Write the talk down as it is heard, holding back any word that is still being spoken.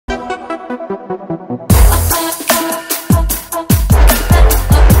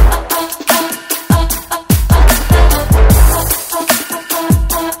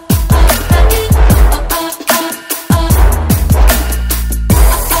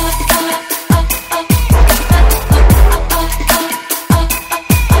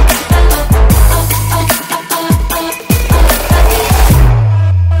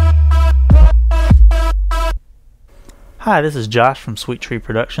Hi, this is Josh from Sweet Tree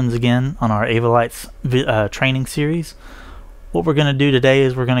Productions again on our Avolites training series. What we're going to do today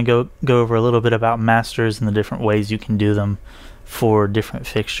is we're going to go over a little bit about masters and the different ways you can do them for different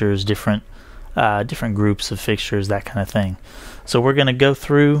fixtures, different groups of fixtures, that kind of thing. So we're going to go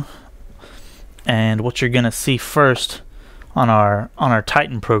through, and what you're going to see first on our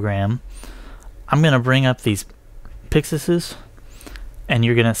Titan program, I'm going to bring up these pixels, and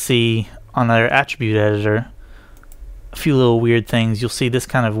you're going to see on our attribute editor a few little weird things. You'll see this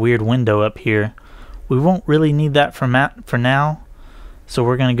kind of weird window up here. We won't really need that for now, so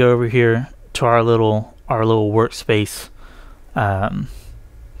we're going to go over here to our little workspace, can't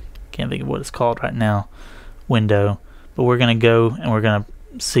think of what it's called right now, window, but we're going to go and we're going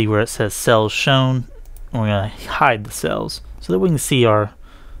to see where it says cells shown, and we're going to hide the cells so that we can see our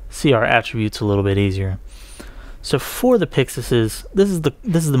attributes a little bit easier. So for the pixels, this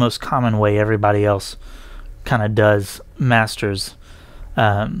is the most common way everybody else kind of does masters,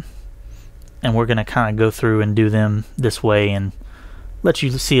 and we're going to kind of go through and do them this way and let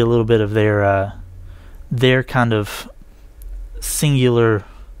you see a little bit of their kind of singular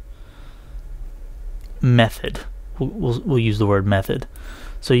method. We'll use the word method.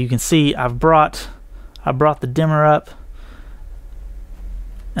 So you can see I brought the dimmer up,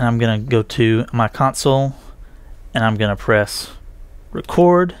 and I'm going to go to my console and I'm going to press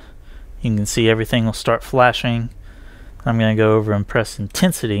record. You can see everything will start flashing. I'm going to go over and press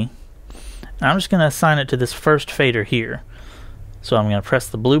intensity. And I'm just going to assign it to this first fader here. So I'm going to press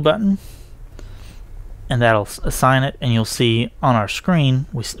the blue button, and that'll assign it, and you'll see on our screen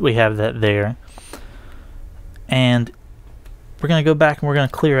we have that there. And we're going to go back and we're going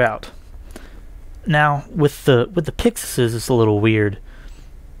to clear out. Now with the pixels, it's a little weird,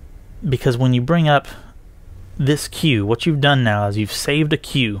 because when you bring up this queue, what you've done now is you've saved a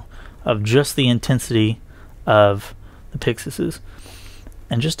queue of just the intensity of the pixels.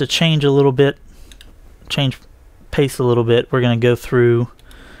 And just to change a little bit, change pace a little bit, we're going to go through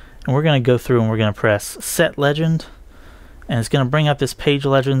and we're going to press set legend, and it's going to bring up this page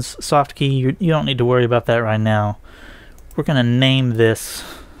legends soft key. You don't need to worry about that right now. We're going to name this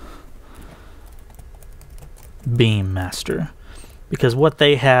beam master, because what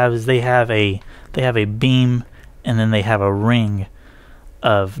they have is they have a beam, and then they have a ring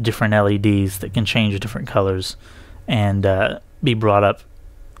of different LEDs that can change different colors and be brought up,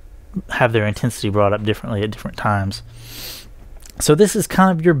 have their intensity brought up differently at different times. So this is kind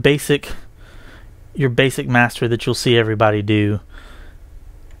of your basic master that you'll see everybody do.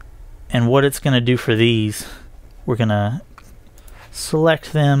 And what it's going to do for these, we're going to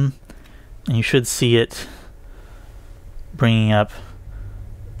select them, and you should see it bringing up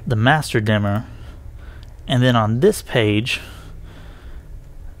the master dimmer. And then on this page,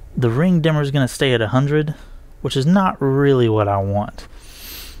 the ring dimmer is going to stay at 100, which is not really what I want.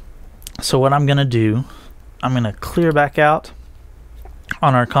 So what I'm going to do, I'm going to clear back out.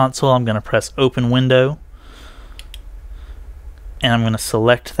 On our console, I'm going to press open window, and I'm going to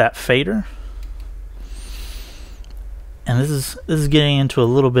select that fader. And this is getting into a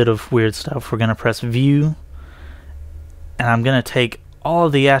little bit of weird stuff. We're going to press view, and I'm going to take all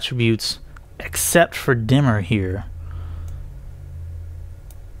of the attributes except for dimmer here,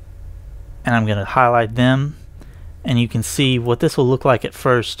 and I'm going to highlight them, and you can see what this will look like at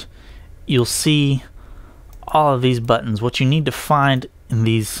first. You'll see all of these buttons. What you need to find in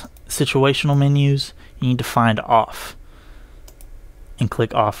these situational menus, you need to find off and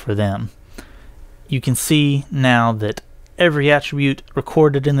click off for them. You can see now that every attribute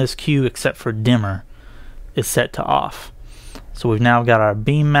recorded in this queue except for dimmer is set to off. So we've now got our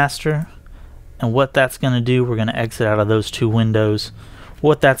beam master, and what that's going to do, we're going to exit out of those two windows.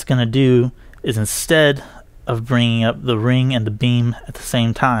 What that's going to do is, instead of bringing up the ring and the beam at the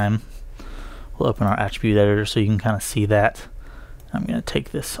same time, we'll open our attribute editor so you can kind of see that. I'm going to take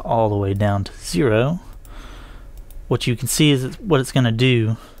this all the way down to 0. What you can see is what it's going to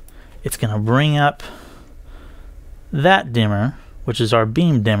do. It's going to bring up that dimmer, which is our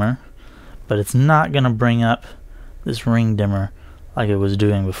beam dimmer, but it's not going to bring up this ring dimmer like it was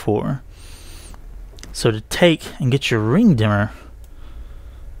doing before. So to take and get your ring dimmer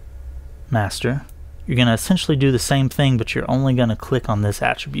master, you're going to essentially do the same thing, but you're only going to click on this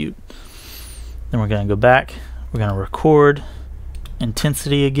attribute. Then we're going to go back, we're going to record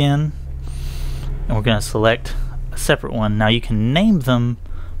intensity again, and we're going to select a separate one. Now you can name them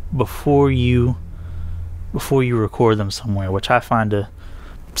before you record them somewhere, which I find to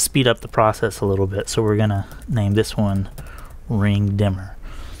speed up the process a little bit. So we're going to name this one ring dimmer,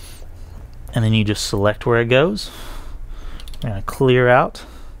 and then you just select where it goes. We're going to clear out,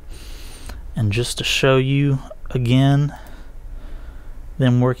 and just to show you again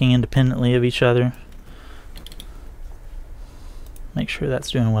them working independently of each other, make sure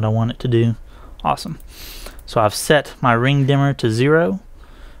that's doing what I want it to do. Awesome. So I've set my ring dimmer to 0,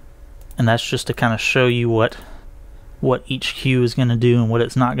 and that's just to kind of show you what each hue is going to do and what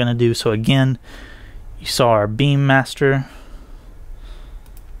it's not going to do. So again, you saw our beam master.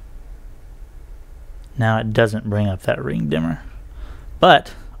 Now it doesn't bring up that ring dimmer,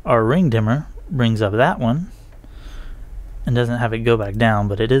 but our ring dimmer brings up that one and doesn't have it go back down,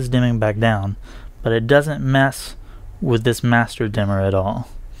 but it is dimming back down, but it doesn't mess with this master dimmer at all,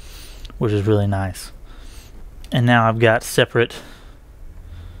 which is really nice. And now I've got separate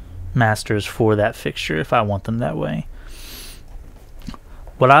masters for that fixture if I want them that way.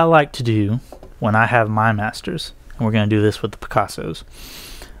 What I like to do when I have my masters, and we're going to do this with the Picassos,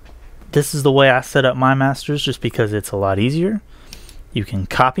 this is the way I set up my masters just because it's a lot easier. You can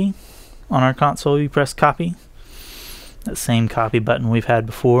copy on our console, you press copy, that same copy button we've had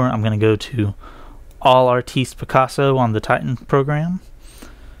before. I'm going to go to All Artiste Picasso on the Titan program,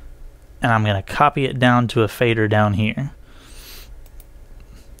 and I'm going to copy it down to a fader down here.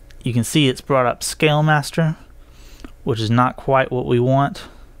 You can see it's brought up Scale Master, which is not quite what we want.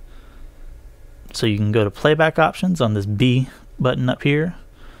 So you can go to Playback Options on this B button up here.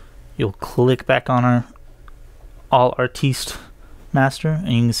 You'll click back on our All Artiste Master,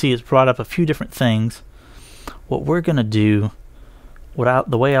 and you can see it's brought up a few different things. What we're going to do,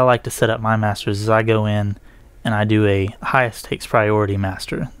 the way I like to set up my masters is I go in and I do a highest takes priority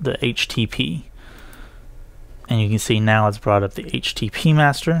master, the HTP. And you can see now it's brought up the HTP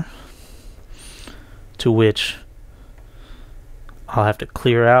master, to which I'll have to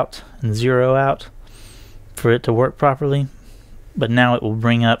clear out and 0 out for it to work properly. But now it will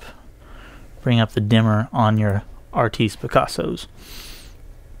bring up the dimmer on your Artiste Picassos.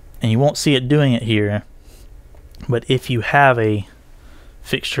 And you won't see it doing it here, but if you have a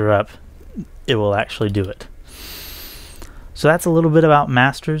fixture up, it will actually do it. So that's a little bit about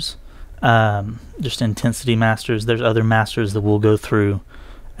masters, just intensity masters. There's other masters that we'll go through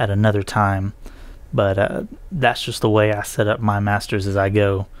at another time, but that's just the way I set up my masters as I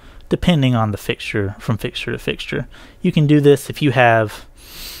go, depending on the fixture, from fixture to fixture. You can do this if you have,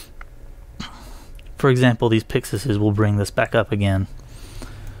 for example, these Pixuses. We'll bring this back up again.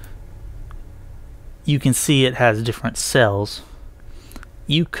 You can see it has different cells.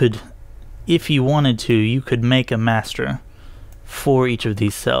 You could, if you wanted to, you could make a master for each of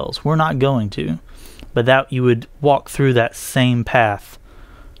these cells. We're not going to, but that you would walk through that same path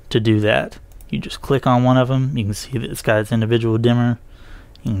to do that. You just click on one of them. You can see that it's got its individual dimmer.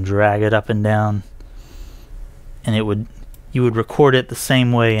 You can drag it up and down, and you would record it the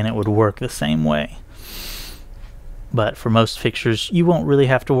same way, and it would work the same way. But for most fixtures, you won't really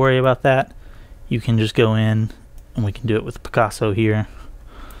have to worry about that. You can just go in, and we can do it with Picasso here,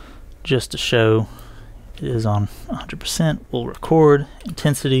 just to show it is on 100%. We'll record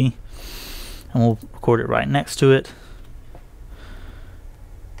intensity, and we'll record it right next to it.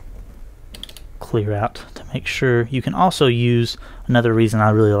 Clear out to make sure. You can also use, another reason I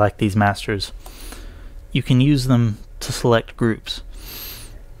really like these masters, you can use them to select groups,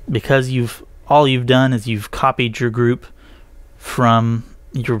 because all you've done is you've copied your group from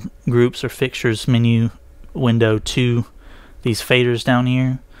your groups or fixtures menu window to these faders down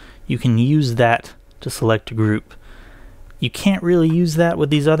here. You can use that to select a group. You can't really use that with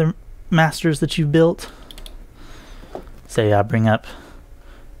these other masters that you've built. Say I bring up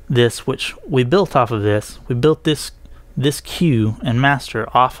this, which we built off of this. We built this queue and master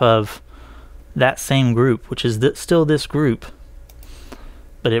off of that same group, which is still this group,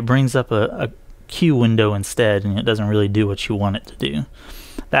 but it brings up a queue window instead, and it doesn't really do what you want it to do.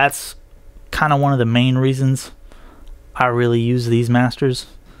 That's kind of one of the main reasons I really use these masters,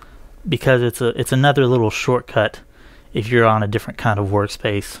 because it's another little shortcut if you're on a different kind of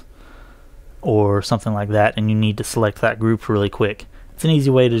workspace or something like that and you need to select that group really quick. It's an easy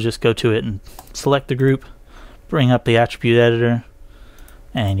way to just go to it and select the group, bring up the attribute editor,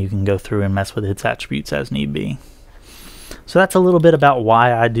 and you can go through and mess with its attributes as need be. So that's a little bit about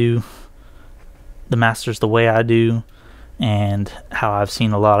why I do the masters the way I do, and how I've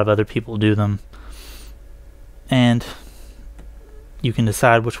seen a lot of other people do them. And you can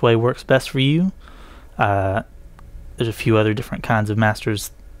decide which way works best for you. There's a few other different kinds of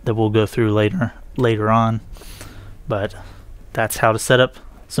masters that we'll go through later on, but that's how to set up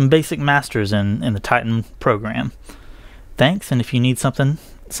some basic masters in the Titan program. Thanks, and if you need something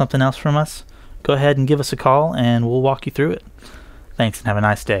else from us, go ahead and give us a call and we'll walk you through it. Thanks, and have a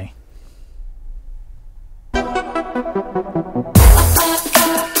nice day.